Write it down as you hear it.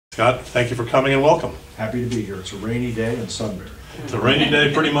Scott, thank you for coming and welcome. Happy to be here. It's a rainy day in Sunbury. It's a rainy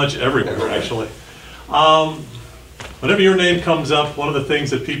day pretty much everywhere, actually. Whenever your name comes up, one of the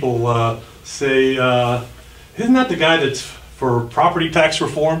things that people say, isn't that the guy that's for property tax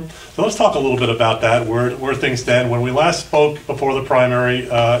reform? So let's talk a little bit about that, where things stand. When we last spoke before the primary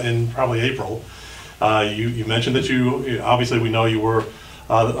in probably April, you mentioned that obviously we know you were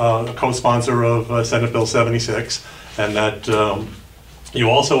a co-sponsor of Senate Bill 76, and that you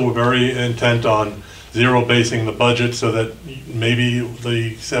also were very intent on zero-basing the budget so that maybe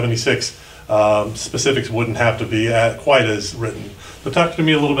the 76 specifics wouldn't have to be quite as written. But talk to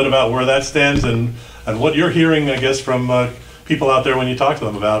me a little bit about where that stands and what you're hearing, I guess, from people out there when you talk to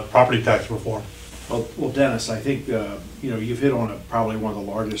them about property tax reform. Well, Dennis, I think you've hit on probably one of the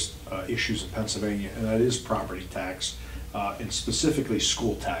largest issues in Pennsylvania, and that is property tax, and specifically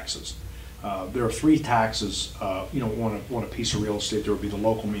school taxes. There are three taxes, on a piece of real estate. There would be the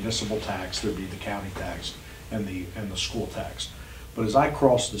local municipal tax, there would be the county tax, and the school tax. But as I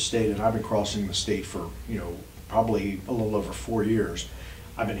cross the state, and I've been crossing the state for probably a little over 4 years,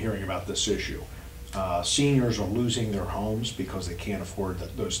 I've been hearing about this issue. Seniors are losing their homes because they can't afford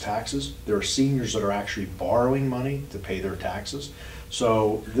those taxes. There are seniors that are actually borrowing money to pay their taxes.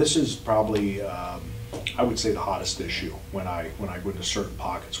 So this is probably I would say the hottest issue when I go into certain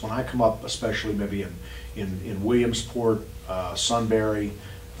pockets. When I come up, especially maybe in Williamsport, Sunbury,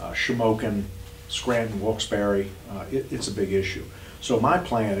 Shamokin, Scranton, Wilkes-Barre, it's a big issue. So my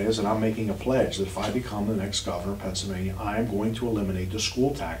plan is, and I'm making a pledge, that if I become the next governor of Pennsylvania, I am going to eliminate the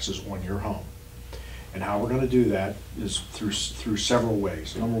school taxes on your home. And how we're going to do that is through several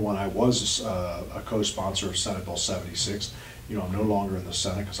ways. Number one, I was a co-sponsor of Senate Bill 76. I'm no longer in the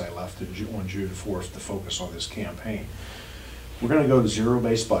Senate because I left on June 4th to focus on this campaign. We're going to go to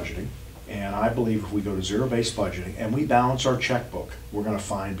zero-based budgeting, and I believe if we go to zero-based budgeting and we balance our checkbook, we're going to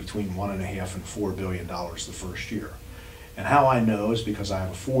find between $1.5 and $4 billion the first year. And how I know is because I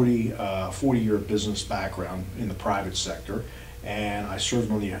have a 40-year business background in the private sector, and I served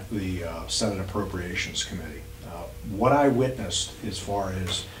on the Senate Appropriations Committee. What I witnessed as far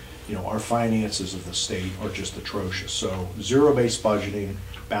as our finances of the state are just atrocious. So zero-based budgeting,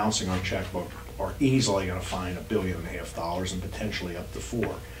 balancing our checkbook, are easily going to find $1.5 billion and potentially up to $4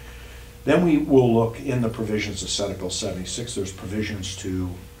 billion. Then we will look in the provisions of Senate Bill 76. There's provisions to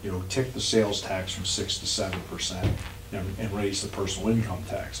tick the sales tax from 6 to 7% and raise the personal income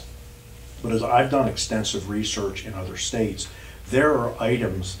tax. But as I've done extensive research in other states, there are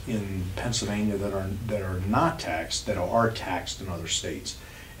items in Pennsylvania that are not taxed that are taxed in other states.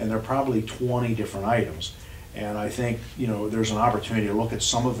 And there are probably 20 different items. And I think there's an opportunity to look at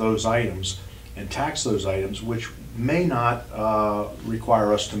some of those items and tax those items, which may not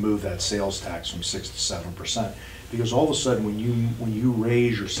require us to move that sales tax from 6 to 7%. Because all of a sudden, when you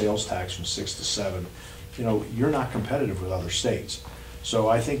raise your sales tax from 6 to 7, you're not competitive with other states. So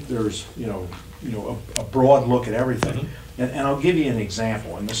I think there's a broad look at everything. And I'll give you an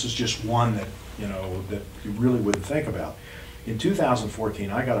example, and this is just one that that you really wouldn't think about. In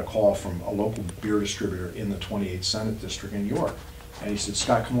 2014, I got a call from a local beer distributor in the 28th Senate District in New York. And he said,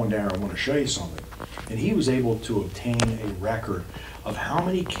 "Scott, come on down, I want to show you something." And he was able to obtain a record of how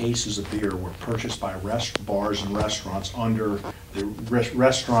many cases of beer were purchased by bars and restaurants under the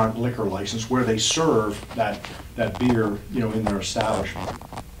restaurant liquor license where they serve that beer in their establishment.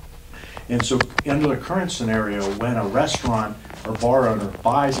 And so under the current scenario, when a restaurant or bar owner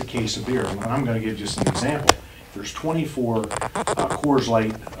buys a case of beer, and I'm going to give just an example, there's 24 Coors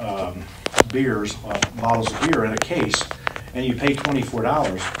Light bottles of beer in a case, and you pay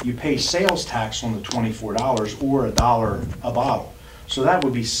 $24. You pay sales tax on the $24 or $1 a bottle. So that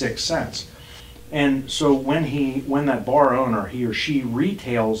would be 6 cents. And so when that bar owner, he or she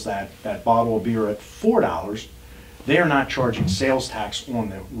retails that bottle of beer at $4, they are not charging sales tax on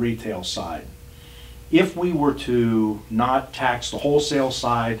the retail side. If we were to not tax the wholesale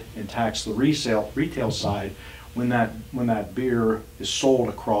side and tax the retail side, when that beer is sold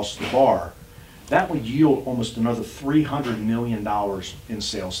across the bar, that would yield almost another $300 million in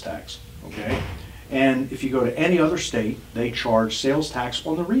sales tax, okay? And if you go to any other state, they charge sales tax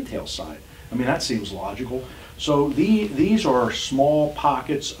on the retail side. I mean, that seems logical. So these are small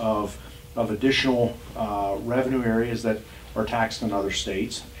pockets of additional revenue areas that are taxed in other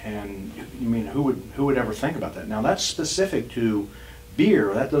states, and I mean, who would ever think about that? Now, that's specific to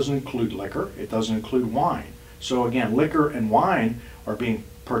beer. That doesn't include liquor. It doesn't include wine. So again, liquor and wine are being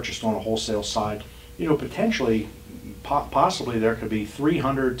purchased on a wholesale side. Potentially, possibly there could be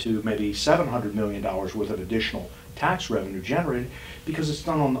 $300 to maybe $700 million worth of additional tax revenue generated because it's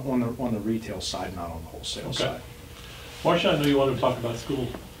done on the retail side, not on the wholesale side. Marcia, I know you wanted to talk about school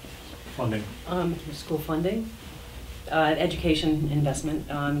funding? School funding, education investment.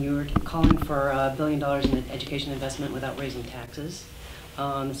 You were calling for $1 billion in education investment without raising taxes.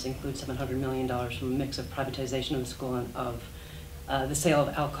 This includes $700 million from a mix of privatization of the school and of the sale of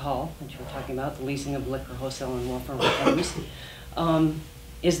alcohol, which we're talking about, the leasing of liquor, wholesale, and welfare programs.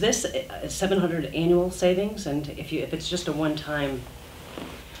 Is this 700 annual savings? And if it's just a one-time?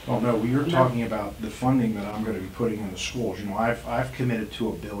 Oh, no, you're talking about the funding that I'm going to be putting in the schools. You know, I've committed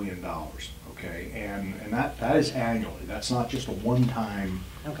to $1 billion, okay? And that is annually. That's not just a one-time,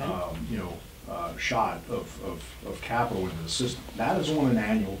 Okay. Shot of capital into the system. That is on an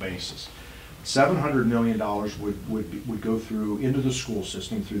annual basis. $700 million would go through into the school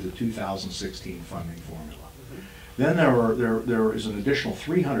system through the 2016 funding formula. Then there is an additional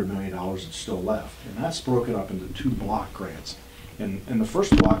 $300 million that's still left, and that's broken up into 2 block grants. And the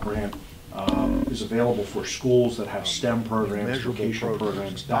first block grant is available for schools that have STEM programs, vocational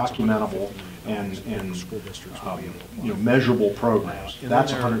programs, documentable, and measurable programs.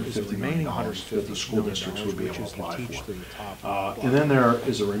 That's $150 million that the school districts would be able to apply for. And then there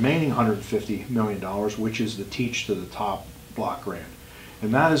is a remaining $150 million, which is the Teach to the Top block grant.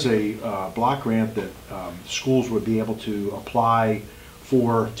 And that is a block grant that schools would be able to apply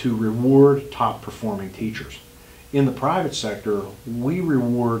for to reward top performing teachers. In the private sector, we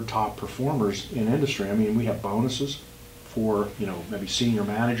reward top performers in industry. I mean, we have bonuses for, maybe senior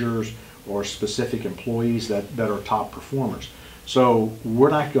managers or specific employees that are top performers. So we're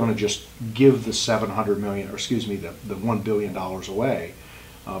not going to just give the $700 million, or excuse me, the $1 billion away.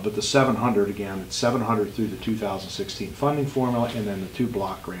 But the 700, again, it's 700 through the 2016 funding formula, and then the 2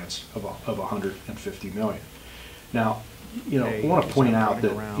 block grants of 150 million. Now, I want to point out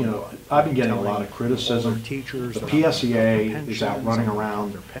that, I've been getting a lot of criticism. The PSEA is out running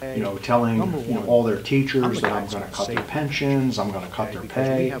around, telling, all their teachers that I'm going to cut their pensions, I'm going to cut their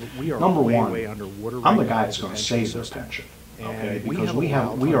pay. Number one, I'm the guy that's going to save their pension. Okay, because we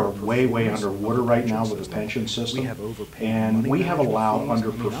are way underwater right now with the pension system, and we have allowed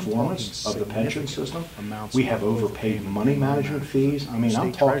underperformance of the pension system. We have overpaid money management fees. I mean,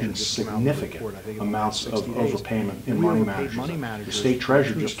 I'm talking significant amounts of overpayment in money management. The state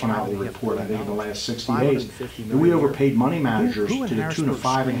treasurer just came out with a report, I think in the last 60 days, that we overpaid money managers to the tune of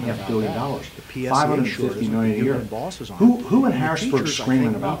 $5.5 billion, $550 million a year. Who in Harrisburg is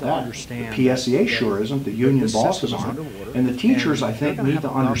screaming about that? The PSEA sure isn't, the union bosses aren't, and the teachers, I think, need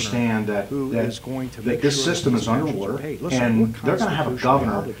to understand that this system is underwater, and they're going to have a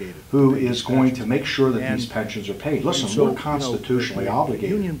governor who is going to make sure that these pensions are paid. Listen, we're constitutionally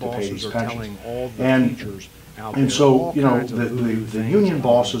obligated to pay these pensions. And so, the union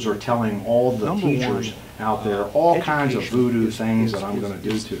bosses are telling all the teachers out there all kinds of voodoo things that I'm going to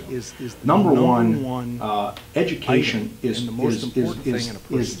do to. Number one, education is the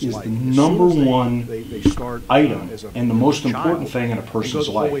number one item and the most important thing in a person's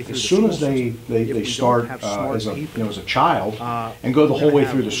life. As soon as they start as a child and go the whole way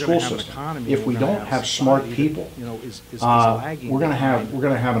through the school system, if we don't have smart people, we're going to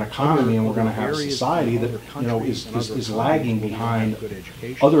have an economy, and we're going to have a society that is lagging behind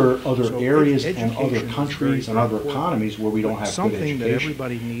other areas and other countries and other economies where we don't have good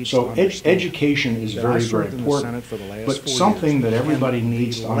education. So education is very important, but something that everybody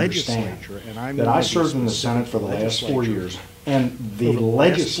needs to understand, that I served in the Senate for the last 4 years, and the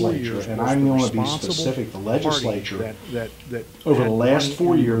legislature, and I'm going to be specific, the legislature over the last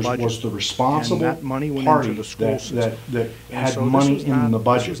 4 years was the responsible party that had money in the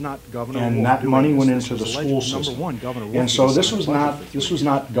budget, and that money went into the school system. And so this was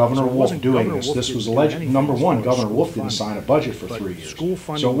not Governor Wolf doing this. This was number one. Governor Wolf didn't sign a budget for 3 years,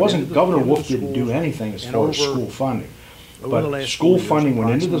 so it wasn't Governor Wolf didn't do anything as far as school funding. But school funding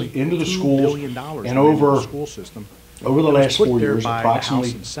went into the schools, and over the last 4 years,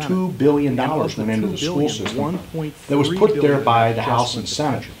 approximately $2 billion went into the school system that was put there by the House and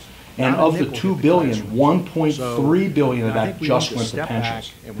Senate. And of the $2 billion, $1.3 billion of that just went to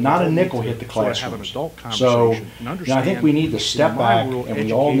pensions. Not a nickel hit the classrooms. So I think we need to step back, and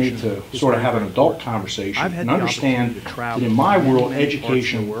we all need to sort of have an adult conversation and understand that in my world,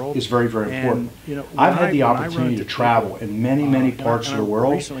 education is very important. I've had the opportunity to travel in many parts of the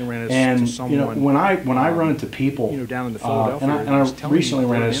world, and when I run into people, and I recently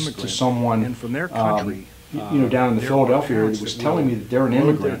ran into someone down in the Philadelphia area, was telling me that they're an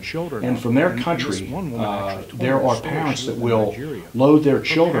immigrant, and from their country, there are parents that will load their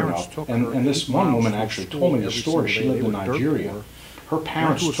children up. And this one woman actually told me this story. She lived in Nigeria. Her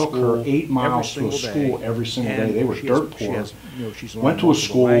parents took her 8 miles to a school every single day. They were dirt poor. Went to a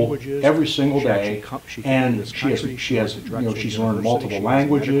school every single day, and she's learned multiple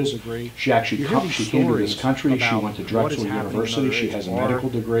languages. She came to this country. She went to Drexel University. She has a medical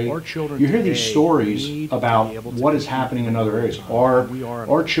degree. You hear these stories about what is happening in other areas.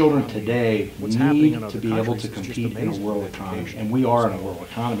 Our children today need to be able to compete in a world economy, and we are in a world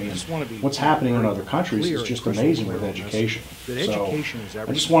economy. And what's happening in other countries is just amazing with education. So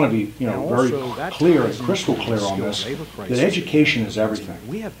I just want to be, very clear and crystal clear on this, that education is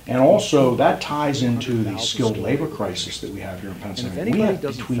everything. And also that ties into the skilled labor crisis that we have here in Pennsylvania. We have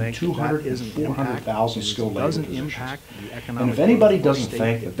between 200 and 400,000 skilled labor positions. And if anybody doesn't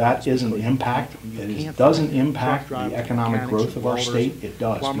think that that isn't an impact, that it doesn't impact the economic growth of our state, it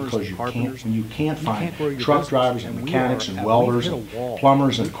does, because you can't find truck drivers and mechanics and welders and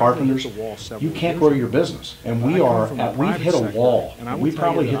plumbers and carpenters. You can't grow your business. And we've hit a wall. We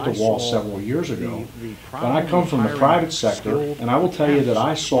probably hit the wall several years ago. But I come from the private sector, and I will tell you that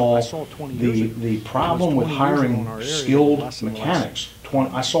I saw the problem with hiring skilled mechanics.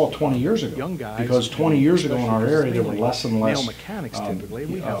 I saw it 20 years ago, because 20 years ago in our area there were less and less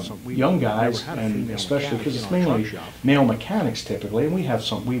young guys, and especially because it's mainly male mechanics typically, and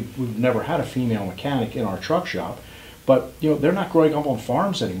we've never had a female mechanic in our truck shop, but they're not growing up on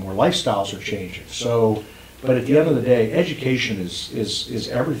farms anymore. Lifestyles are changing. So, but at the end of the day, education is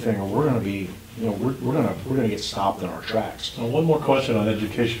everything, or we're going to be we're going to get stopped in our tracks. Well, one more question on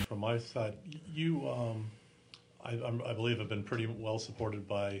education from my side. You, I believe, have been pretty well supported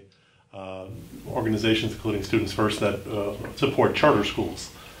by organizations, including Students First, that support charter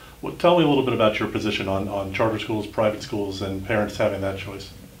schools. Well, tell me a little bit about your position on charter schools, private schools, and parents having that choice.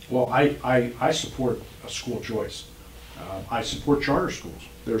 Well, I support school choice. I support charter schools.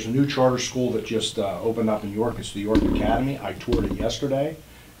 There's a new charter school that just opened up in York. It's the York Academy. I toured it yesterday.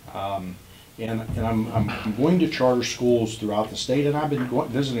 And I'm going to charter schools throughout the state, and I've been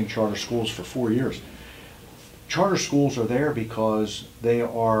visiting charter schools for 4 years. Charter schools are there because they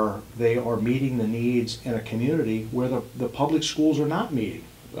are meeting the needs in a community where the public schools are not meeting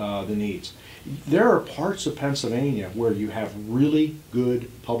the needs. There are parts of Pennsylvania where you have really good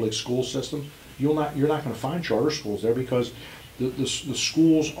public school systems. You're not going to find charter schools there, because the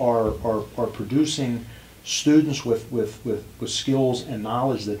schools are producing students with skills and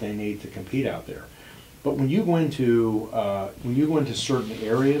knowledge that they need to compete out there. But when you go into certain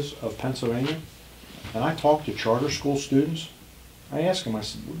areas of Pennsylvania, and I talk to charter school students, I ask them, I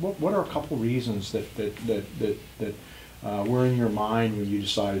said, what are a couple reasons that were in your mind when you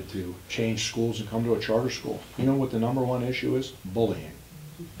decided to change schools and come to a charter school? You know what the #1 issue is? Bullying.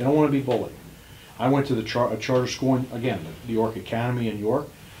 They don't want to be bullied. I went to a charter school, again, the York Academy in York.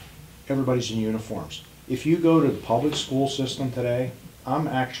 Everybody's in uniforms. If you go to the public school system today, I'm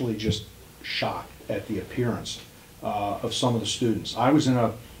actually just shocked at the appearance of some of the students. I was in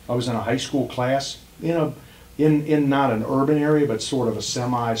a high school class in not an urban area, but sort of a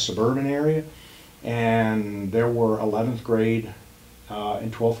semi-suburban area, and there were 11th grade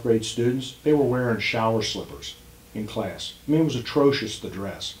and 12th grade students. They were wearing shower slippers in class. I mean, it was atrocious, the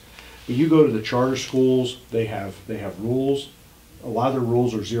dress. But you go to the charter schools, they have rules. A lot of the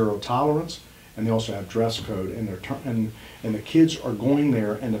rules are zero tolerance, and they also have dress code, and the kids are going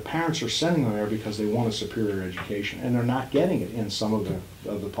there, and the parents are sending them there because they want a superior education, and they're not getting it in some of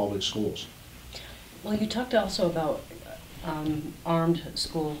the public schools. Well, you talked also about armed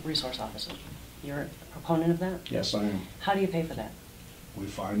school resource officers. You're a proponent of that? Yes, I am. How do you pay for that? We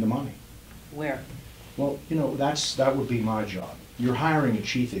find the money. Where? Well, that would be my job. You're hiring a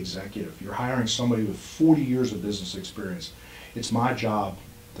chief executive. You're hiring somebody with 40 years of business experience. It's my job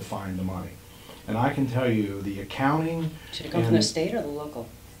to find the money. And I can tell you, the accounting... Should it come from the state or the local?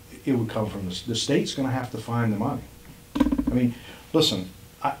 It would come from the state's going to have to find the money. I mean, listen,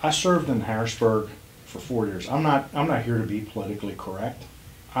 I served in Harrisburg for 4 years. I'm not here to be politically correct.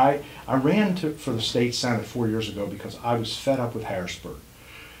 I ran for the state senate 4 years ago because I was fed up with Harrisburg.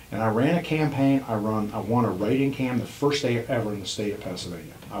 And I ran a campaign. I won a write-in campaign the first day ever in the state of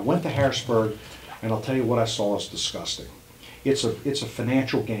Pennsylvania. I went to Harrisburg, and I'll tell you what I saw is disgusting. It's a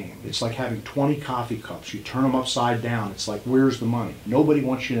financial game. It's like having 20 coffee cups. You turn them upside down. It's like, where's the money? Nobody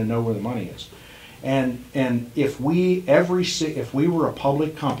wants you to know where the money is. And if we were a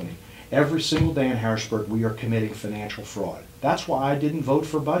public company, every single day in Harrisburg, we are committing financial fraud. That's why I didn't vote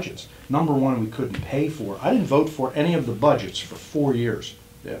for budgets. #1, we couldn't pay for it. I didn't vote for any of the budgets for 4 years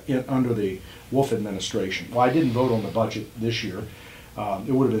under the Wolf administration. Well, I didn't vote on the budget this year.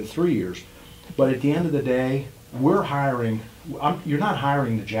 It would have been 3 years. But at the end of the day, we're hiring, you're not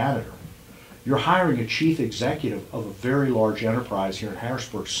hiring the janitor. You're hiring a chief executive of a very large enterprise here in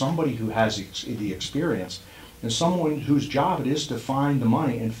Harrisburg, somebody who has the experience, and someone whose job it is to find the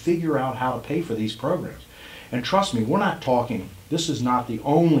money and figure out how to pay for these programs. And trust me, we're not talking, this is not the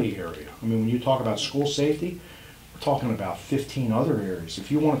only area. I mean, when you talk about school safety, we're talking about 15 other areas.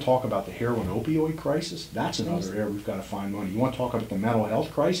 If you want to talk about the heroin opioid crisis, that's another area we've got to find money. You want to talk about the mental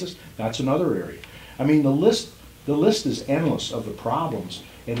health crisis, that's another area. I mean, the list is endless of the problems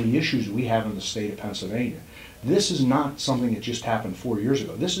and the issues we have in the state of Pennsylvania. This is not something that just happened 4 years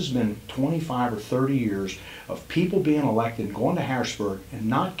ago. This has been 25 or 30 years of people being elected and going to Harrisburg and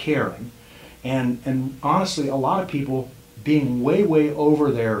not caring, and honestly, a lot of people being way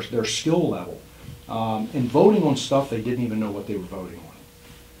over their skill level and voting on stuff they didn't even know what they were voting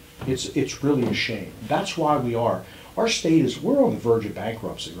on. It's really a shame. That's why our state is, we're on the verge of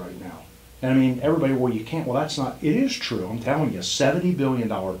bankruptcy right now. And I mean, everybody, well, you can't, well, that's not, it is true. I'm telling you, $70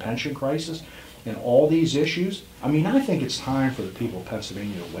 billion pension crisis and all these issues. I mean, I think it's time for the people of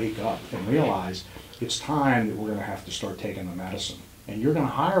Pennsylvania to wake up and realize it's time that we're going to have to start taking the medicine. And you're going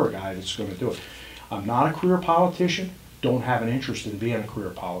to hire a guy that's going to do it. I'm not a career politician, don't have an interest in being a career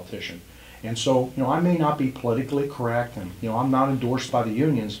politician. And so, I may not be politically correct, and, I'm not endorsed by the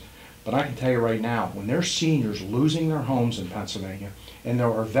unions, but I can tell you right now, when there's seniors losing their homes in Pennsylvania, and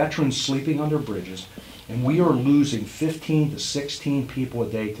there are veterans sleeping under bridges, and we are losing 15 to 16 people a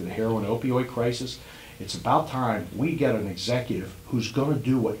day to the heroin opioid crisis, it's about time we get an executive who's going to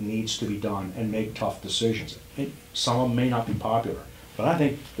do what needs to be done and make tough decisions. Some of them may not be popular, but I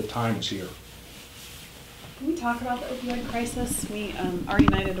think the time is here. Can we talk about the opioid crisis? Our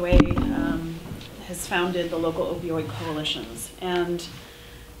United Way has founded the local opioid coalitions, and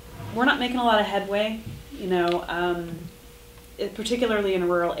we're not making a lot of headway. Particularly in a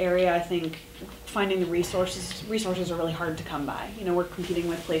rural area, I think finding the resources are really hard to come by. We're competing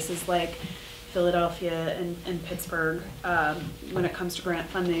with places like Philadelphia and Pittsburgh when it comes to grant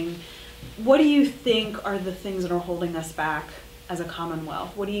funding. What do you think are the things that are holding us back as a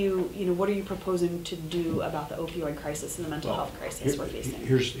Commonwealth? What are you proposing to do about the opioid crisis and the mental health crisis we're facing?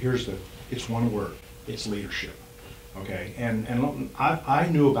 It's one word. It's leadership. Okay, and I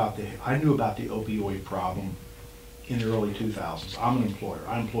knew about the opioid problem in the early 2000s. I'm an employer.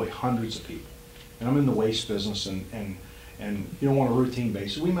 I employ hundreds of people, and I'm in the waste business. And on a routine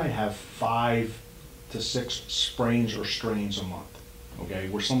basis, we might have 5 to 6 sprains or strains a month. Okay,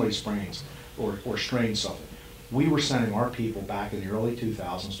 where somebody sprains or strains something. We were sending our people back in the early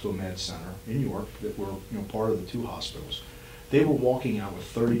 2000s to a med center in York that were part of the 2 hospitals. They were walking out with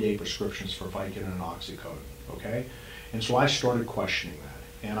 30-day prescriptions for Vicodin and Oxycodone. Okay, and so I started questioning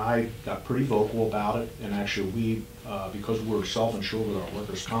that, and I got pretty vocal about it. And actually, we because we're self-insured with our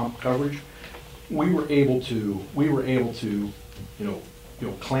workers' comp coverage, we were able to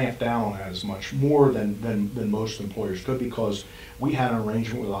clamp down on that as much more than most employers could, because we had an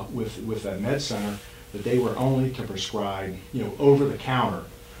arrangement with that med center that they were only to prescribe over-the-counter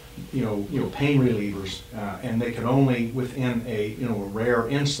pain relievers, and they could only, within a rare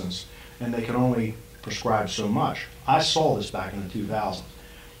instance, and they could only prescribe so much. I saw this back in the 2000s.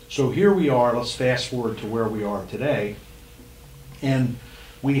 So here we are. Let's fast forward to where we are today, and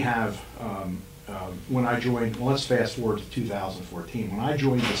we have when I joined. Well, let's fast forward to 2014. When I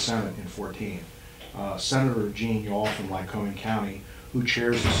joined the Senate in 14, Senator Gene Yaw from Lycoming County, who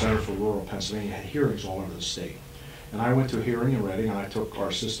chairs the Center for Rural Pennsylvania, had hearings all over the state. And I went to a hearing in Reading, and I took our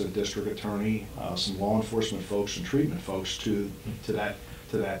assistant district attorney, some law enforcement folks, and treatment folks to that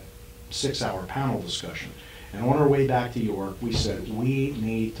 6-hour panel discussion. And on our way back to York, we said we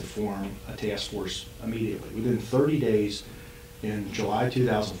need to form a task force immediately. Within 30 days, in July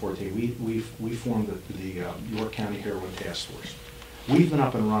 2014, we formed the York County Heroin Task Force. We've been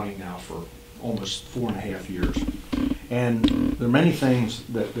up and running now for almost 4.5 years. And there are many things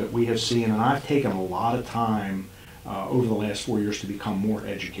that we have seen, and I've taken a lot of time over the last 4 years to become more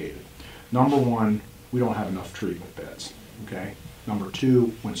educated. Number one, we don't have enough treatment beds, okay? Number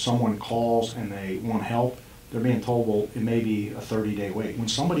two, when someone calls and they want help, they're being told, well, it may be a 30-day wait. When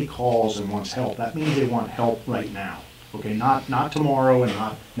somebody calls and wants help, that means they want help right now, okay? Not tomorrow and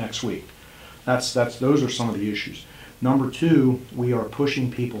not next week. Those are some of the issues. Number two, we are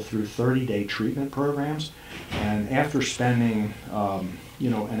pushing people through 30-day treatment programs, and after spending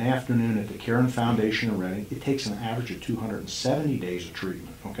an afternoon at the Caron Foundation in Reading, it takes an average of 270 days of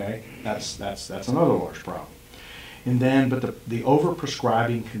treatment. Okay, that's another large problem. And then, but the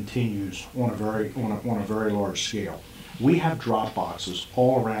overprescribing continues on a very large scale. We have drop boxes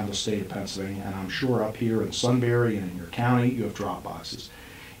all around the state of Pennsylvania, and I'm sure up here in Sunbury and in your county, you have drop boxes.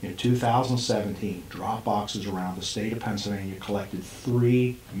 In 2017, drop boxes around the state of Pennsylvania collected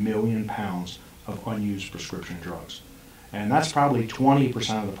 3 million pounds of unused prescription drugs. And that's probably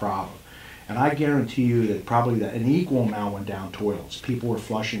 20% of the problem. And I guarantee you that probably an equal amount went down toilets. People were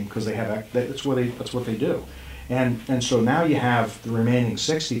flushing because that's what they do. And so now you have the remaining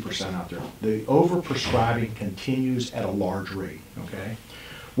 60% out there. The overprescribing continues at a large rate, okay?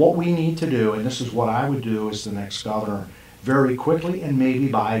 What we need to do, and this is what I would do as the next governor, very quickly and maybe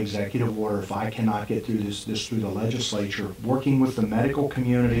by executive order, if I cannot get through this through the legislature, working with the medical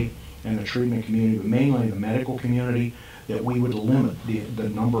community and the treatment community, but mainly the medical community, that we would limit the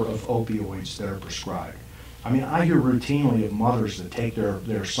number of opioids that are prescribed. I mean, I hear routinely of mothers that take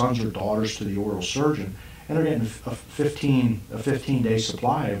their sons or daughters to the oral surgeon, and they're getting a 15-day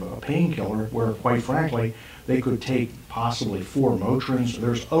supply of a painkiller, where, quite frankly, they could take possibly 4 Motrins.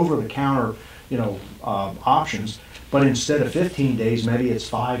 There's over-the-counter, options, but instead of 15 days, maybe it's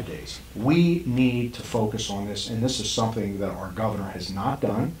 5 days. We need to focus on this, and this is something that our governor has not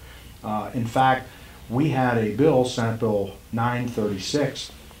done. In fact, we had a bill, Senate Bill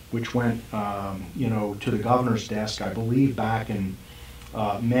 936, which went, to the governor's desk, I believe, back in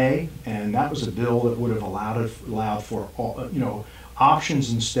May, and that was a bill that would have allowed for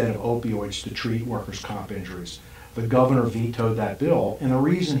options instead of opioids to treat workers' comp injuries. The governor vetoed that bill, and the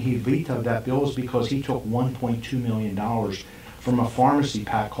reason he vetoed that bill is because he took $1.2 million from a pharmacy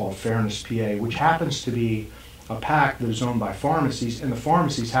PAC called Fairness PA, which happens to be a PAC that is owned by pharmacies, and the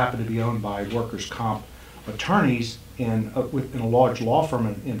pharmacies happen to be owned by workers' comp attorneys in a large law firm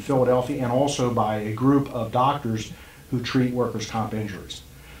in Philadelphia, and also by a group of doctors who treat workers' comp injuries.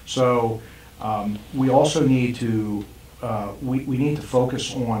 So we also need to we need to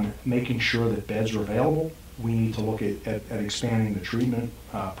focus on making sure that beds are available. We need to look at expanding the treatment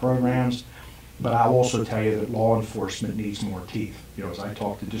programs. But I'll also tell you that law enforcement needs more teeth. As I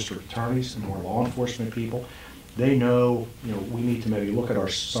talk to district attorneys and more law enforcement people, they know, we need to maybe look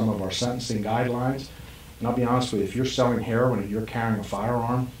at some of our sentencing guidelines. And I'll be honest with you, if you're selling heroin and you're carrying a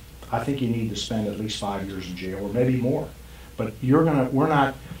firearm, I think you need to spend at least 5 years in jail, or maybe more. But we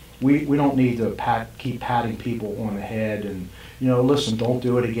don't need to keep patting people on the head and, listen, don't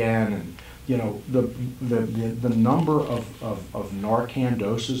do it again. And, the number of Narcan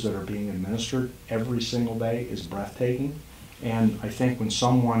doses that are being administered every single day is breathtaking. And I think when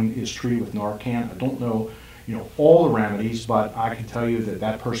someone is treated with Narcan, I don't know, all the remedies, but I can tell you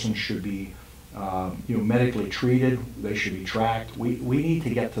that person should be, medically treated. They should be tracked. We need to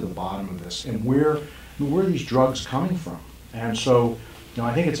get to the bottom of this, and where are these drugs coming from? And so,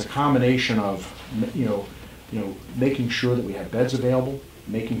 I think it's a combination of, making sure that we have beds available,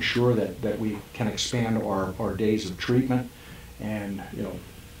 making sure that we can expand our days of treatment, and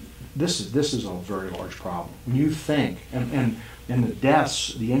this is a very large problem. When you think, and the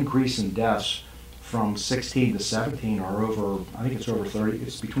deaths, the increase in deaths from 16 to 17 are over, I think it's over 30,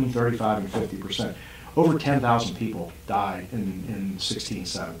 it's between 35 and 50%. Over 10,000 people died in 16,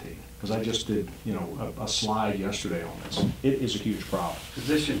 17. Because I just did, a slide yesterday on this. It is a huge problem.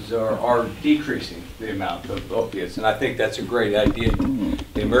 Physicians are decreasing the amount of opiates, and I think that's a great idea.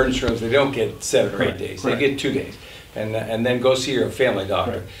 The emergency rooms, they don't get 7 or 8 days. They get 2 days. And then go see your family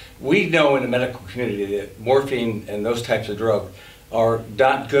doctor. Correct. We know in the medical community that morphine and those types of drugs are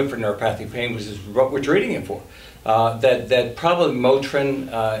not good for neuropathic pain, which is what we're treating it for. That probably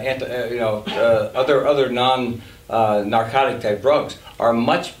Motrin, other non-narcotic type drugs are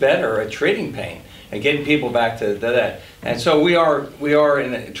much better at treating pain and getting people back to that. And so we are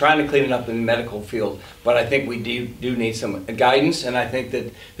trying to clean it up in the medical field, but I think we do need some guidance. And I think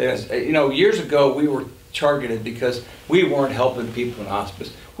that years ago we were targeted because we weren't helping people in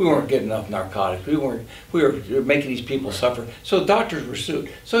hospice. We weren't getting enough narcotics. We were making these people suffer. So doctors were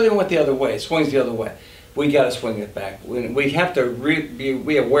sued. So they went the other way. It swings the other way. We got to swing it back. We have to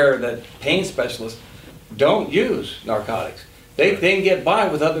be aware that pain specialists don't use narcotics. They can get by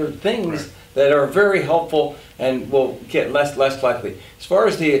with other things that are very helpful and will get less likely. As far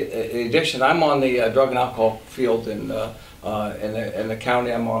as the addiction, I'm on the drug and alcohol field in the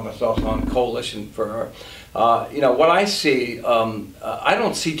county. I'm also on coalition for. What I see, I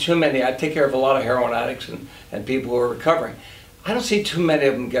don't see too many. I take care of a lot of heroin addicts and people who are recovering. I don't see too many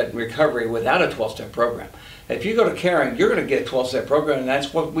of them get recovery without a 12-step program. If you go to Caring, you're going to get a 12-step program, and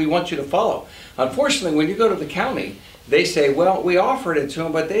that's what we want you to follow. Unfortunately, when you go to the county, they say, well, we offered it to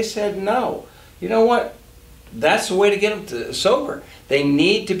them, but they said no. You know what? That's the way to get them sober. They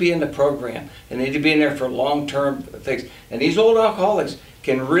need to be in the program. They need to be in there for long-term things. And these old alcoholics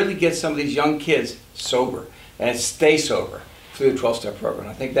can really get some of these young kids sober and stay sober through the 12-step program.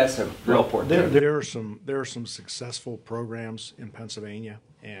 I think that's a real important thing. There are some successful programs in Pennsylvania.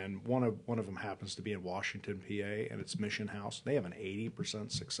 And one of them happens to be in Washington, PA, and it's Mission House. They have an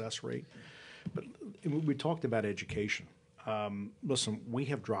 80% success rate. But we talked about education. Listen, we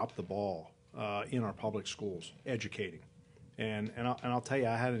have dropped the ball in our public schools, educating. And I'll tell you,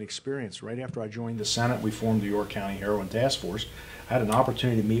 I had an experience right after I joined the Senate. We formed the York County Heroin Task Force. I had an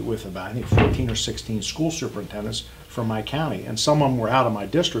opportunity to meet with about, I think, 14 or 16 school superintendents from my county, and some of them were out of my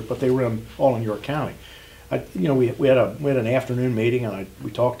district, but they were all in York County. We had an afternoon meeting, and we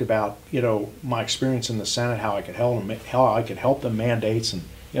talked about my experience in the Senate, how I could help them mandates, and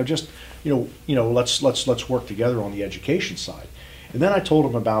let's work together on the education side. And then I told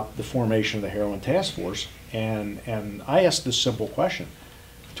them about the formation of the Heroin Task Force, and I asked this simple question.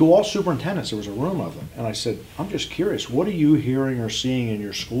 To all superintendents, there was a room of them, and I said, I'm just curious, what are you hearing or seeing in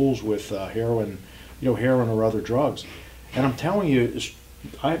your schools with heroin or other drugs? And I'm telling you,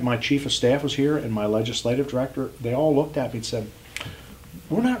 my chief of staff was here and my legislative director, they all looked at me and said,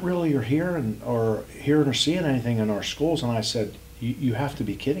 we're not really hearing or seeing anything in our schools. And I said, you have to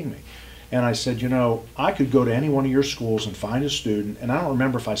be kidding me. And I said, I could go to any one of your schools and find a student, and I don't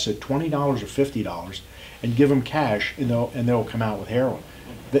remember if I said $20 or $50, and give them cash, and they'll come out with heroin.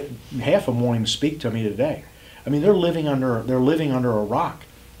 Half of them won't even speak to me today. I mean, they're living under a rock.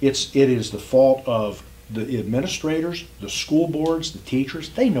 It is the fault of the administrators, the school boards, the teachers.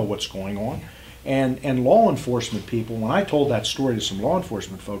 They know what's going on. And law enforcement people, when I told that story to some law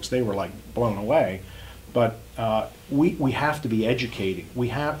enforcement folks, they were like blown away. But we have to be educating. We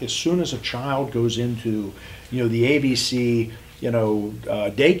have, as soon as a child goes into, the ABC,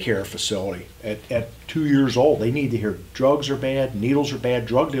 daycare facility at 2 years old, they need to hear drugs are bad, needles are bad,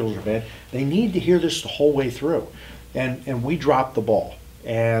 drug dealers are bad. They need to hear this the whole way through. And we dropped the ball.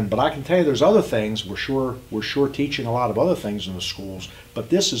 But I can tell you, there's other things. We're sure teaching a lot of other things in the schools. But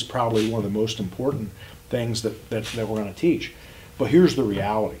this is probably one of the most important things that we're going to teach. But here's the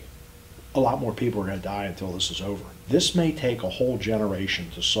reality. A lot more people are going to die until this is over. This may take a whole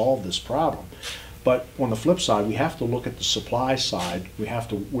generation to solve this problem. But on the flip side, we have to look at the supply side. We have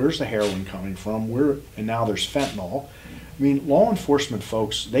to, where's the heroin coming from? And now there's fentanyl. I mean, law enforcement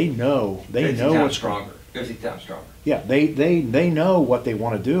folks, they know what's stronger. 50 times stronger. Yeah, they know what they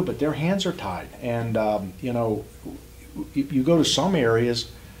want to do, but their hands are tied. And you go to some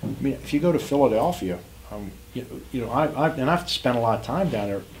areas. I mean, if you go to Philadelphia, I've spent a lot of time down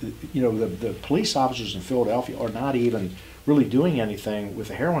there. The police officers in Philadelphia are not even really doing anything with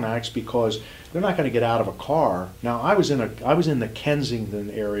the heroin addicts because they're not going to get out of a car. Now, I was in the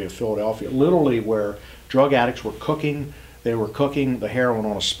Kensington area of Philadelphia, literally where drug addicts were cooking. They were cooking the heroin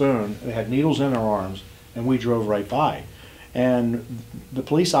on a spoon. They had needles in their arms, and we drove right by. And the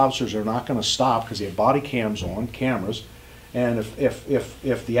police officers are not going to stop because they have body cameras. And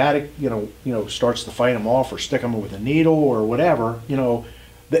if the addict starts to fight them off or stick them with a needle or whatever, then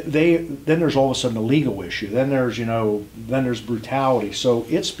there's all of a sudden a legal issue. Then there's brutality. So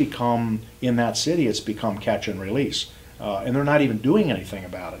it's become, in that city, it's become catch and release, and they're not even doing anything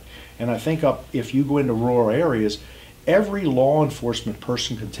about it. And I think if you go into rural areas, every law enforcement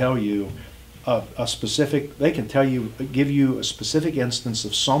person can tell you give you a specific instance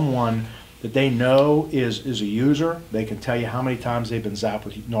of someone that they know is a user. They can tell you how many times they've been zapped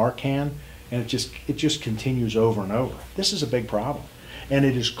with Narcan, and it just continues over and over. This is a big problem, and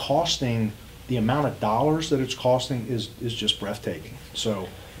it is costing, the amount of dollars that it's costing is just breathtaking. So,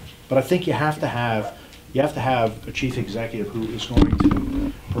 but I think you have to have a chief executive who is going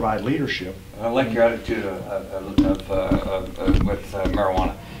to provide leadership. I like your attitude with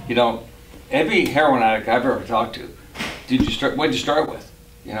marijuana. Every heroin addict I've ever talked to, what did you start with?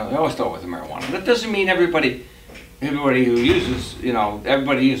 They always start with the marijuana. That doesn't mean everybody who uses,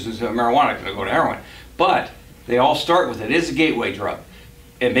 everybody uses marijuana can go to heroin. But they all start with it. It is a gateway drug.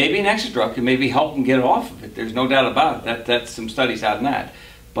 It may be an extra drug. It may be help them get off of it. There's no doubt about it. That's some studies out in that.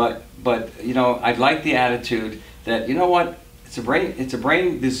 But I'd like the attitude that, it's a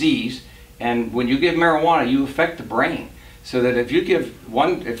brain disease, and when you give marijuana, you affect the brain. So that if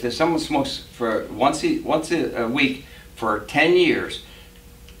someone smokes for once a week for 10 years,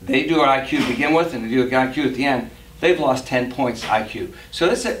 they do an IQ to begin with, and they do an IQ at the end. They've lost 10 points IQ. So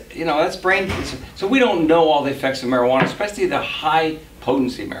that's brain. So we don't know all the effects of marijuana, especially the high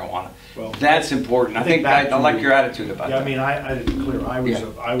potency marijuana. Well, that's important. I think I like your attitude about that. I mean, I didn't clear. I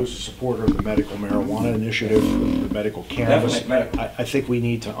was a supporter of the medical marijuana initiative, the medical cannabis. I think we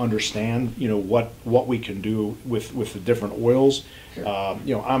need to understand, what we can do with the different oils. Sure.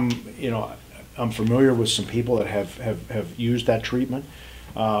 I'm familiar with some people that have used that treatment,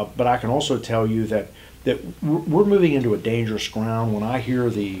 but I can also tell you that we're moving into a dangerous ground. When I hear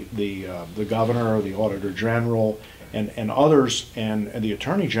the governor or the auditor general and others, and the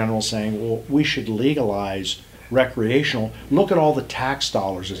Attorney General saying, well, we should legalize recreational. Look at all the tax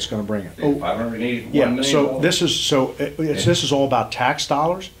dollars it's going to bring in. Oh, $581 yeah. million. So this is all about tax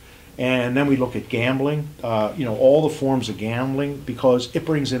dollars, and then we look at gambling. You know, all the forms of gambling, because it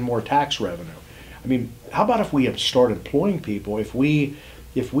brings in more tax revenue. I mean, how about if we start employing people? If we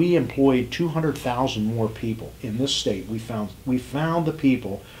employed 200,000 more people in this state, we found the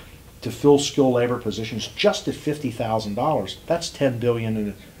people to fill skilled labor positions just at $50,000. That's $10 billion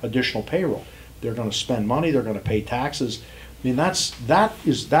in additional payroll. They're going to spend money. They're going to pay taxes. I mean, that's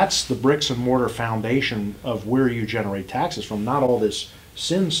the bricks and mortar foundation of where you generate taxes from, not all this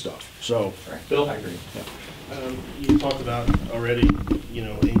sin stuff. So, Bill, I agree. Yeah. You talked about already, you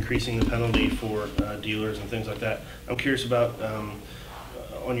know, increasing the penalty for dealers and things like that. I'm curious about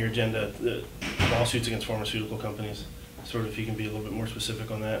on your agenda the lawsuits against pharmaceutical companies. Sort of, if you can be a little bit more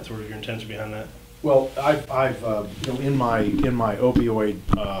specific on that, sort of your intention behind that. Well, I've you know, in my opioid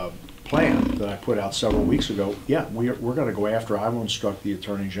plan that I put out several weeks ago, yeah, we're going to go after. I will instruct the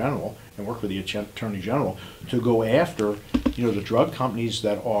Attorney General and work with the Attorney General to go after, you know, the drug companies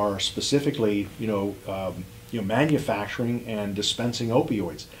that are specifically, you know, manufacturing and dispensing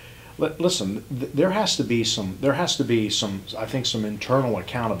opioids. Listen, there has to be some, I think, some internal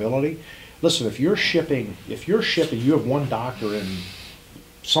accountability. Listen, if you're shipping, you have one doctor in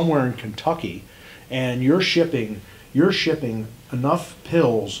somewhere in Kentucky, and you're shipping enough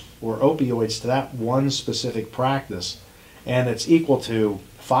pills or opioids to that one specific practice, and it's equal to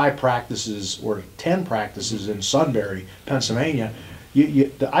 5 practices or 10 practices in Sunbury, Pennsylvania,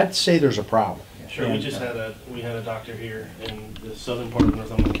 I'd say there's a problem. Sure, we just had a doctor here in the southern part of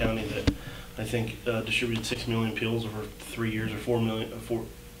Northumberland County that I think distributed 6 million pills over 3 years, or 4 million,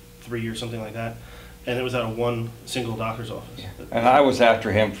 3 years, something like that, and it was out of one single doctor's office. Yeah. And I was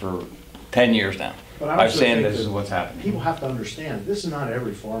after him for 10 years now. But I I'm saying think this that is what's happening. People have to understand, this is not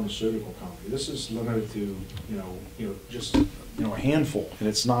every pharmaceutical company. This is limited to, just, a handful. And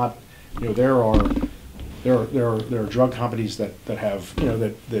it's not, there are drug companies that have,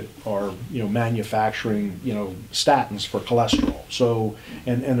 that are, manufacturing, statins for cholesterol. So,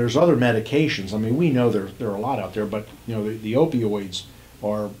 and there's other medications. I mean, we know there are a lot out there, but, the opioids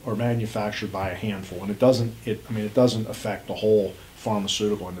are manufactured by a handful, and it doesn't affect the whole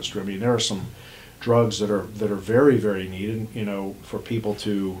pharmaceutical industry. I mean, there are some drugs that are very, very needed, for people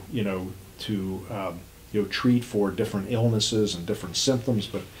to treat for different illnesses and different symptoms.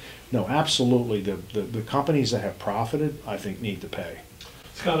 But no, absolutely, the companies that have profited, I think, need to pay.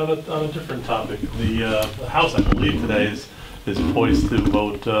 Scott, on a different topic, the House, I believe, today is poised to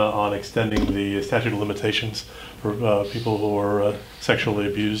vote on extending the statute of limitations for people who are sexually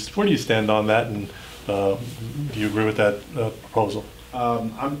abused. Where do you stand on that, and do you agree with that proposal?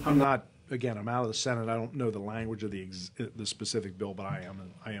 I'm not. Again, I'm out of the Senate. I don't know the language of the specific bill, but I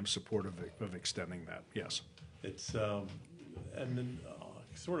am supportive of extending that. Yes. It's and then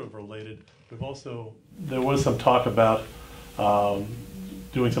sort of related. There was some talk about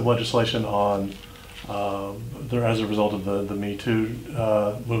doing some legislation on as a result of the Me Too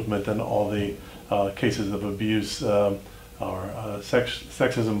movement and all the cases of abuse or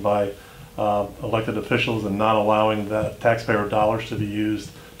sexism by elected officials, and not allowing the taxpayer dollars to be used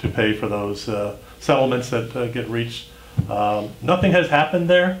to pay for those settlements that get reached. Nothing has happened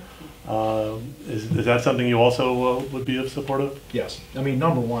there. Is that something you also would be supportive? Yes. I mean,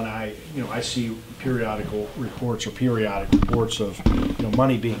 number one, I see periodic reports of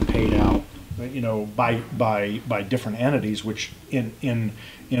money being paid out, by different entities, which in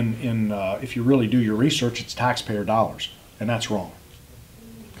if you really do your research, it's taxpayer dollars, and that's wrong.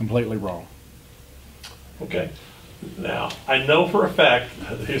 Completely wrong. Okay. Now, I know for a fact,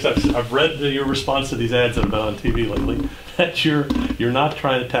 I've read your response to these ads that have been on TV lately, that you're not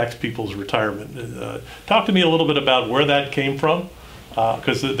trying to tax people's retirement. Talk to me a little bit about where that came from,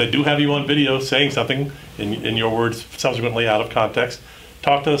 because they do have you on video saying something, in your words, subsequently out of context.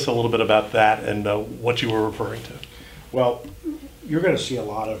 Talk to us a little bit about that and what you were referring to. Well, you're going to see a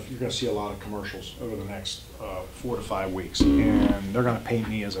lot of commercials over the next 4 to 5 weeks, and they're going to paint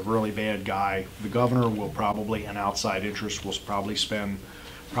me as a really bad guy. The governor will probably, and outside interests will probably spend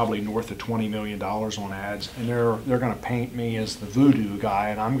north of $20 million on ads, and they're going to paint me as the voodoo guy,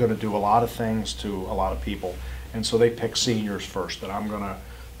 and I'm going to do a lot of things to a lot of people. And so they pick seniors first, that I'm going to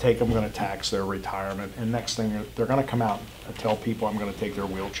tax their retirement, and next thing they're going to come out and tell people I'm going to take their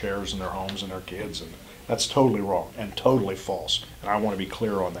wheelchairs and their homes and their kids, and that's totally wrong and totally false. And I want to be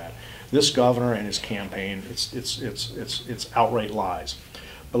clear on that. This governor and his campaign, it's outright lies.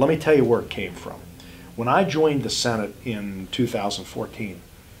 But let me tell you where it came from. When I joined the Senate in 2014,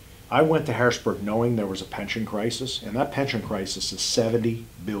 I went to Harrisburg knowing there was a pension crisis, and that pension crisis is $70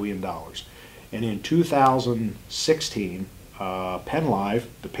 billion. And in 2016, Penn Live,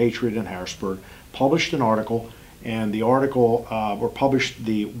 the Patriot in Harrisburg, published an article, and the article, or published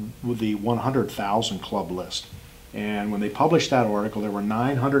the 100,000 club list. And when they published that article, there were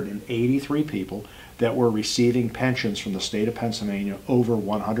 983 people that were receiving pensions from the state of Pennsylvania over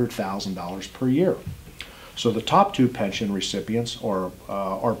 $100,000 per year. So the top two pension recipients are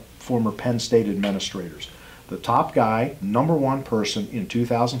former Penn State administrators. The top guy, #1 person in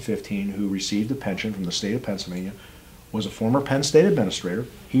 2015 who received a pension from the state of Pennsylvania was a former Penn State administrator.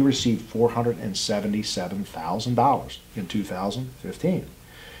 He received $477,000 in 2015.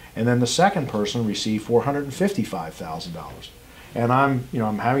 And then the second person received $455,000. And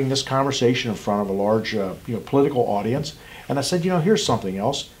I'm having this conversation in front of a large, political audience. And I said, here's something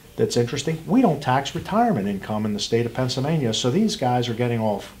else that's interesting. We don't tax retirement income in the state of Pennsylvania, so these guys are getting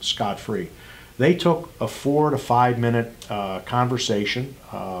off scot-free. They took a 4 to 5 minute conversation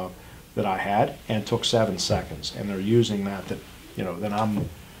that I had and took 7 seconds, and they're using that I'm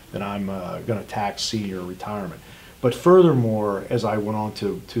going to tax senior retirement. But furthermore, as I went on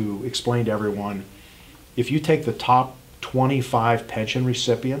to explain to everyone, if you take the top 25 pension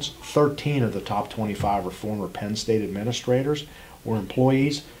recipients, 13 of the top 25 are former Penn State administrators or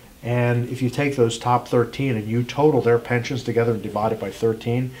employees. And if you take those top 13 and you total their pensions together and divide it by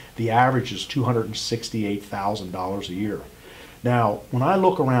 13, the average is $268,000 a year. Now, when I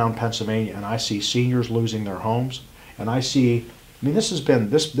look around Pennsylvania and I see seniors losing their homes, and I see,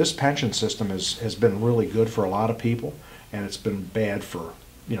 this pension system has been really good for a lot of people, and it's been bad for,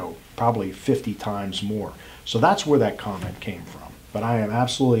 probably 50 times more. So that's where that comment came from. But I am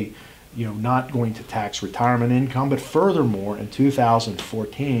absolutely, not going to tax retirement income. But furthermore, in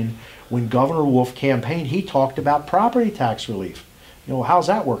 2014, when Governor Wolf campaigned, he talked about property tax relief. How's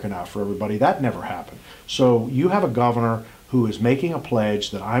that working out for everybody? That never happened. So you have a governor who is making a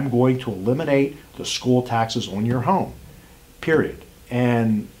pledge that I'm going to eliminate the school taxes on your home, period.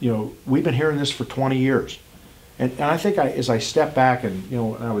 And, we've been hearing this for 20 years. And I think as I step back and,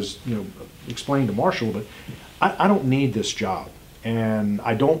 I was, explaining to Marshall a bit, I don't need this job. And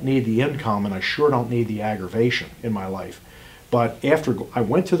I don't need the income, and I sure don't need the aggravation in my life. But after I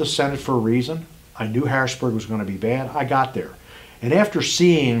went to the Senate for a reason, I knew Harrisburg was going to be bad. I got there. And after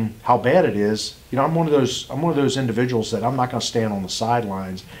seeing how bad it is, I'm one of those individuals that I'm not going to stand on the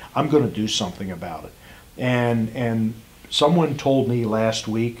sidelines. I'm going to do something about it. And someone told me last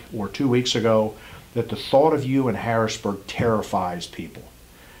week or 2 weeks ago that the thought of you in Harrisburg terrifies people.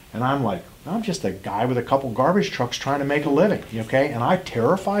 And I'm like, I'm just a guy with a couple garbage trucks trying to make a living, okay? And I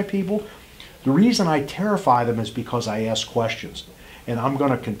terrify people. The reason I terrify them is because I ask questions. And I'm going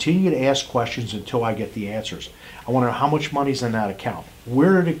to continue to ask questions until I get the answers. I want to know how much money's in that account.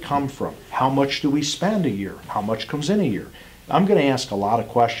 Where did it come from? How much do we spend a year? How much comes in a year? I'm going to ask a lot of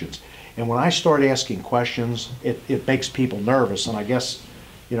questions. And when I start asking questions, it makes people nervous. And I guess,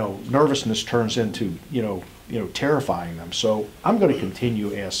 nervousness turns into, terrifying them. So I'm going to continue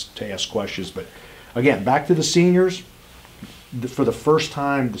to ask questions. But again, back to the seniors. For the first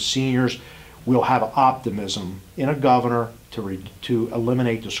time, the seniors will have optimism in a governor to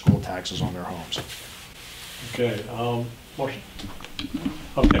eliminate the school taxes on their homes. Okay, Marshall?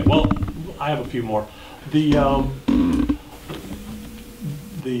 Okay, well, I have a few more. The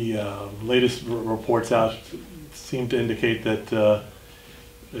latest reports out seem to indicate that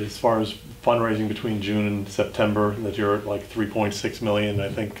as far as fundraising between June and September, that you're at like 3.6 million. I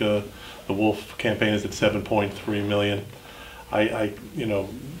think the Wolf campaign is at 7.3 million. I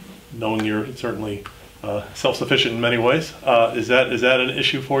knowing you're certainly self-sufficient in many ways, is that an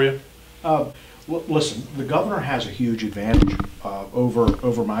issue for you? Well, listen, the governor has a huge advantage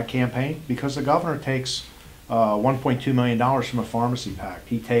over my campaign because the governor takes $1.2 million from a pharmacy pact.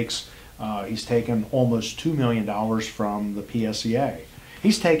 He's taken almost $2 million from the PSEA.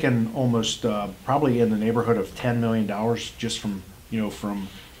 He's taken almost probably in the neighborhood of $10 million just from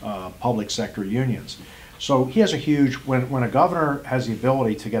public sector unions. So he has a huge, when a governor has the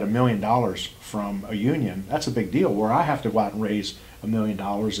ability to get $1 million from a union, that's a big deal, where I have to go out and raise $1 million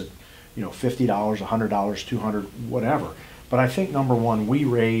at $50, $100, $200, whatever. But I think, number one, we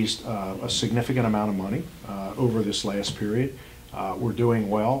raised a significant amount of money over this last period. We're doing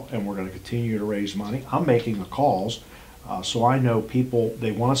well, and we're going to continue to raise money. I'm making the calls, so I know people,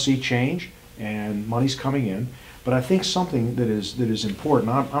 they want to see change, and money's coming in. But I think something that is important,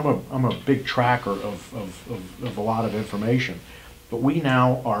 I'm a big tracker of a lot of information, but we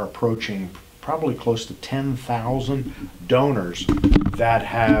now are approaching probably close to 10,000 donors that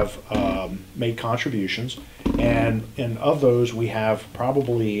have made contributions, And of those, we have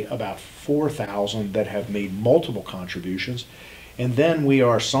probably about 4,000 that have made multiple contributions. And then we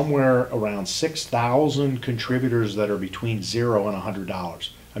are somewhere around 6,000 contributors that are between $0 and $100.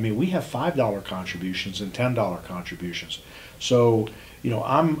 I mean, we have $5 contributions and $10 contributions. So, you know,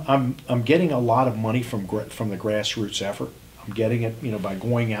 I'm getting a lot of money from the grassroots effort. I'm getting it, you know, by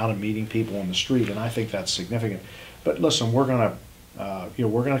going out and meeting people on the street, and I think that's significant. But listen, we're gonna, you know,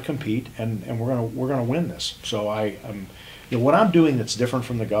 we're gonna compete, and we're gonna win this. So you know, what I'm doing that's different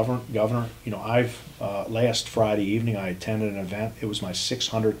from the governor. You know, last Friday evening I attended an event. It was my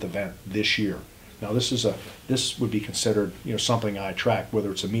 600th event this year. Now this would be considered, you know, something I track,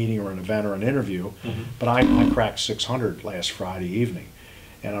 whether it's a meeting or an event or an interview. But I cracked 600 last Friday evening,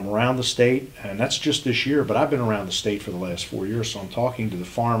 and I'm around the state, and that's just this year. But I've been around the state for the last 4 years, so I'm talking to the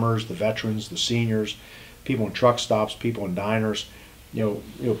farmers, the veterans, the seniors, people in truck stops, people in diners. You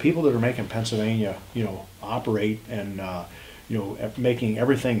know, people that are making Pennsylvania, you know, operate and you know, making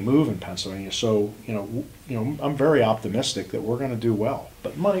everything move in Pennsylvania. So, you know, I'm very optimistic that we're going to do well.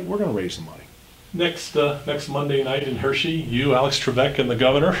 But money, we're going to raise the money. Next Monday night in Hershey, you, Alex Trebek, and the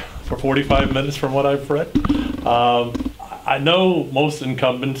governor for 45 minutes from what I've read. I know most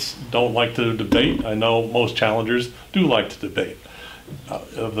incumbents don't like to debate. I know most challengers do like to debate.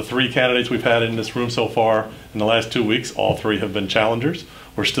 Of the 3 candidates we've had in this room so far in the last 2 weeks, all 3 have been challengers.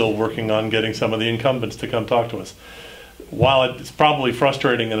 We're still working on getting some of the incumbents to come talk to us. While it's probably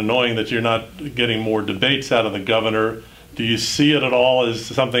frustrating and annoying that you're not getting more debates out of the governor, do you see it at all as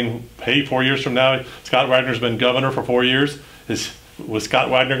something, hey, 4 years from now, Scott Wagner's been governor for 4 years, was Scott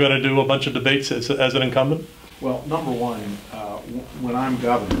Wagner going to do a bunch of debates as an incumbent? Well, number one, when I'm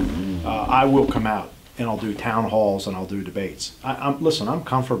governor, I will come out and I'll do town halls and I'll do debates. Listen, I'm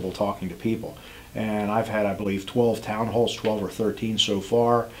comfortable talking to people, and I've had, I believe, 12 town halls, 12 or 13 so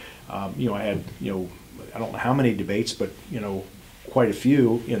far. You know, I had, you know, I don't know how many debates, but, you know, quite a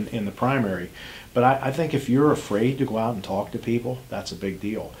few in the primary. But I think if you're afraid to go out and talk to people, that's a big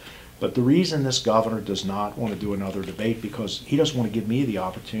deal. But the reason this governor does not want to do another debate, because he doesn't want to give me the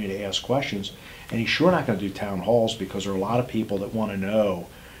opportunity to ask questions, and he's sure not going to do town halls, because there are a lot of people that want to know.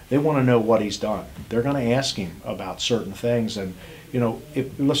 They want to know what he's done. They're going to ask him about certain things. And, you know,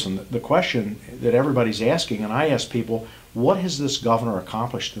 listen, the question that everybody's asking, and I ask people, what has this governor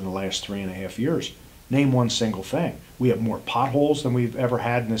accomplished in the last 3.5 years? Name one single thing. We have more potholes than we've ever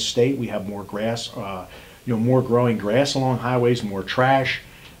had in this state. We have more grass, you know, more growing grass along highways, more trash.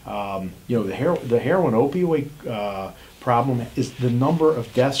 You know, the heroin opioid problem is, the number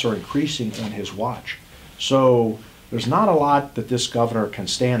of deaths are increasing on his watch. So there's not a lot that this governor can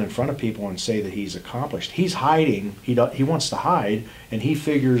stand in front of people and say that he's accomplished. He's hiding. He wants to hide, and he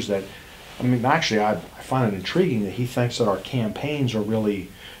figures that. I mean, actually, I find it intriguing that he thinks that our campaigns are really,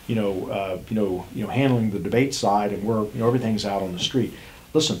 handling the debate side, and we're, you know, everything's out on the street.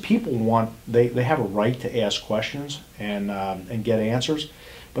 Listen, people they have a right to ask questions and get answers,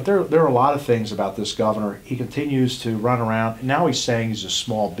 but there are a lot of things about this governor. He continues to run around, and now he's saying he's a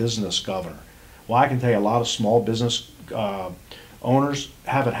small business governor. Well, I can tell you a lot of small business owners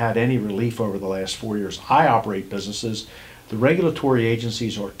haven't had any relief over the last 4 years. I operate businesses. The regulatory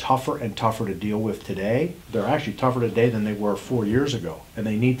agencies are tougher and tougher to deal with today. They're actually tougher today than they were 4 years ago, and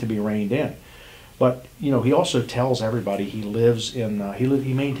they need to be reined in. But, you know, he also tells everybody he lives in, he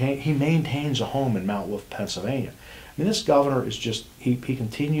maintains a home in Mount Wolf, Pennsylvania. I mean, this governor is just, he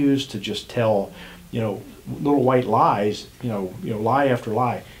continues to just tell, you know, little white lies, lie after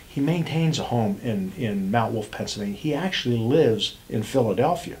lie. He maintains a home in Mount Wolf, Pennsylvania. He actually lives in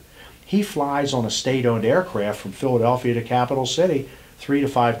Philadelphia. He flies on a state-owned aircraft from Philadelphia to Capital City 3 to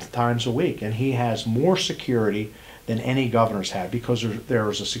 5 times a week, and he has more security than any governor's had, because there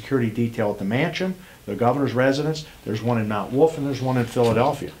is a security detail at the mansion, the governor's residence. There's one in Mount Wolf, and there's one in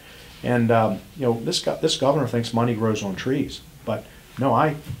Philadelphia. And you know, this governor thinks money grows on trees, but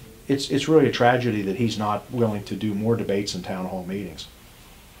no, it's really a tragedy that he's not willing to do more debates and town hall meetings.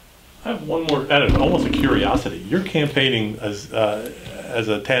 I have one more, almost a curiosity. You're campaigning as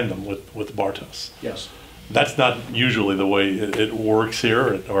a tandem with Bartos. Yes. That's not usually the way it works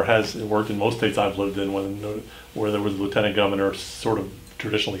here, or has worked in most states I've lived in, where there was a lieutenant governor, sort of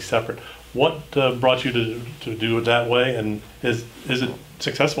traditionally separate. What brought you to do it that way, and is it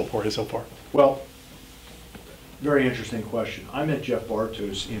successful for you so far? Well, very interesting question. I met Jeff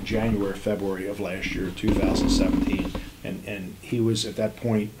Bartos in January, February of last year, 2017, and he was at that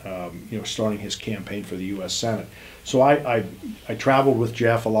point, starting his campaign for the U.S. Senate. So I traveled with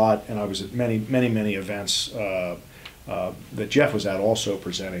Jeff a lot, and I was at many events that Jeff was at, also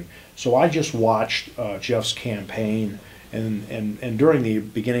presenting. So I just watched Jeff's campaign, And during the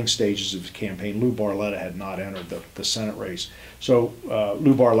beginning stages of the campaign, Lou Barletta had not entered the Senate race. So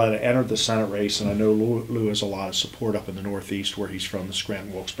Lou Barletta entered the Senate race, and I know Lou has a lot of support up in the Northeast where he's from, the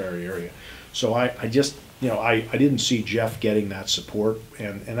Scranton-Wilkes-Barre area. So I just, I didn't see Jeff getting that support,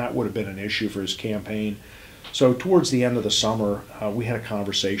 and that would have been an issue for his campaign. So towards the end of the summer, we had a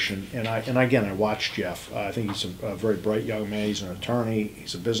conversation, and again, I watched Jeff. I think he's a very bright young man. He's an attorney.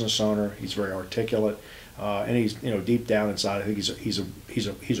 He's a business owner. He's very articulate, and he's deep down inside, I think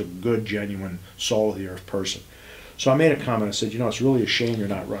he's a good, genuine, soul of the earth person. So I made a comment. I said, it's really a shame you're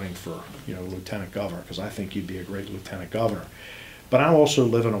not running for lieutenant governor, because I think you'd be a great lieutenant governor. But I also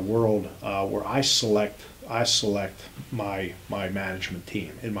live in a world where I select my management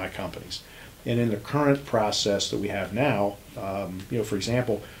team in my companies. And in the current process that we have now, for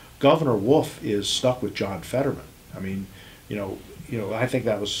example, Governor Wolf is stuck with John Fetterman. I mean, I think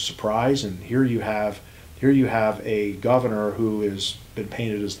that was a surprise. And here you have a governor who has been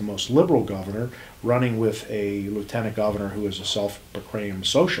painted as the most liberal governor running with a lieutenant governor who is a self-proclaimed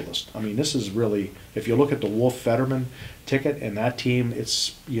socialist. I mean, this is really, if you look at the Wolf-Fetterman ticket and that team,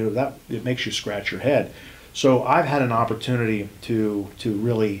 it's it makes you scratch your head. So I've had an opportunity to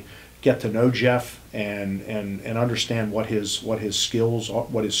really get to know Jeff and understand what his skills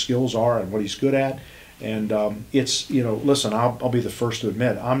are and what he's good at. And listen, I'll be the first to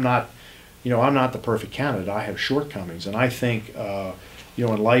admit I'm not the perfect candidate. I have shortcomings, and I think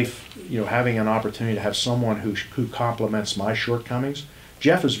in life, having an opportunity to have someone who complements my shortcomings.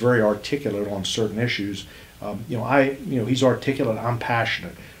 Jeff is very articulate on certain issues. He's articulate. I'm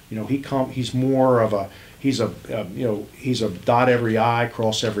passionate. He's more of a he's a dot every I,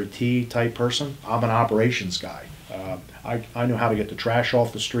 cross every T type person. I'm an operations guy. I know how to get the trash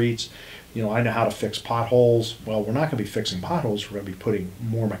off the streets. I know how to fix potholes. Well, we're not going to be fixing potholes. We're going to be putting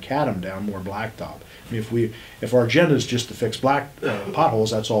more macadam down, more blacktop. I mean, if our agenda is just to fix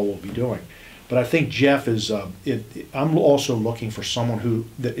potholes, that's all we'll be doing. But I think Jeff is. I'm also looking for someone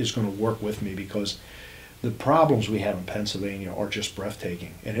that is going to work with me, because the problems we have in Pennsylvania are just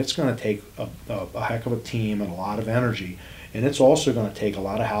breathtaking, and it's going to take a heck of a team and a lot of energy, and it's also going to take a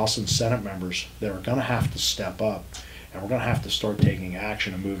lot of House and Senate members that are going to have to step up, and we're going to have to start taking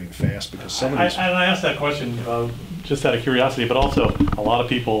action and moving fast, because some of these... I asked that question just out of curiosity, but also a lot of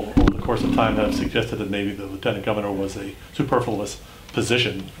people over the course of time have suggested that maybe the lieutenant governor was a superfluous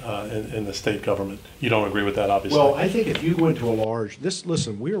position in the state government. You don't agree with that, obviously. Well, I think if you go into a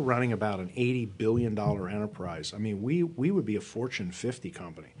listen, we're running about an $80 billion enterprise. I mean, we would be a Fortune 50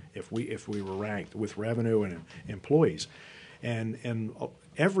 company if we were ranked with revenue and employees. And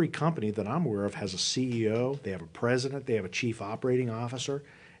every company that I'm aware of has a CEO, they have a president, they have a chief operating officer.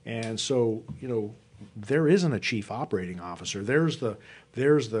 And so, there isn't a chief operating officer. There's the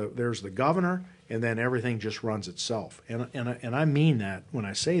governor, and then everything just runs itself. And I mean that when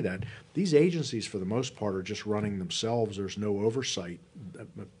I say that. These agencies, for the most part, are just running themselves. There's no oversight,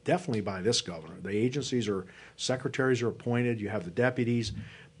 definitely by this governor. The agencies secretaries are appointed. You have the deputies,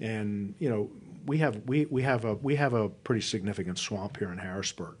 and we have a pretty significant swamp here in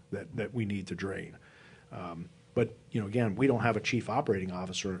Harrisburg that we need to drain. But again, we don't have a chief operating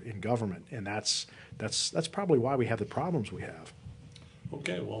officer in government, and that's probably why we have the problems we have.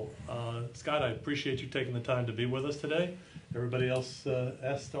 Okay, well, Scott, I appreciate you taking the time to be with us today. Everybody else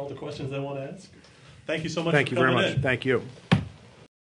asked all the questions they want to ask. Thank you so much. Thank for you very coming much. in. Thank you.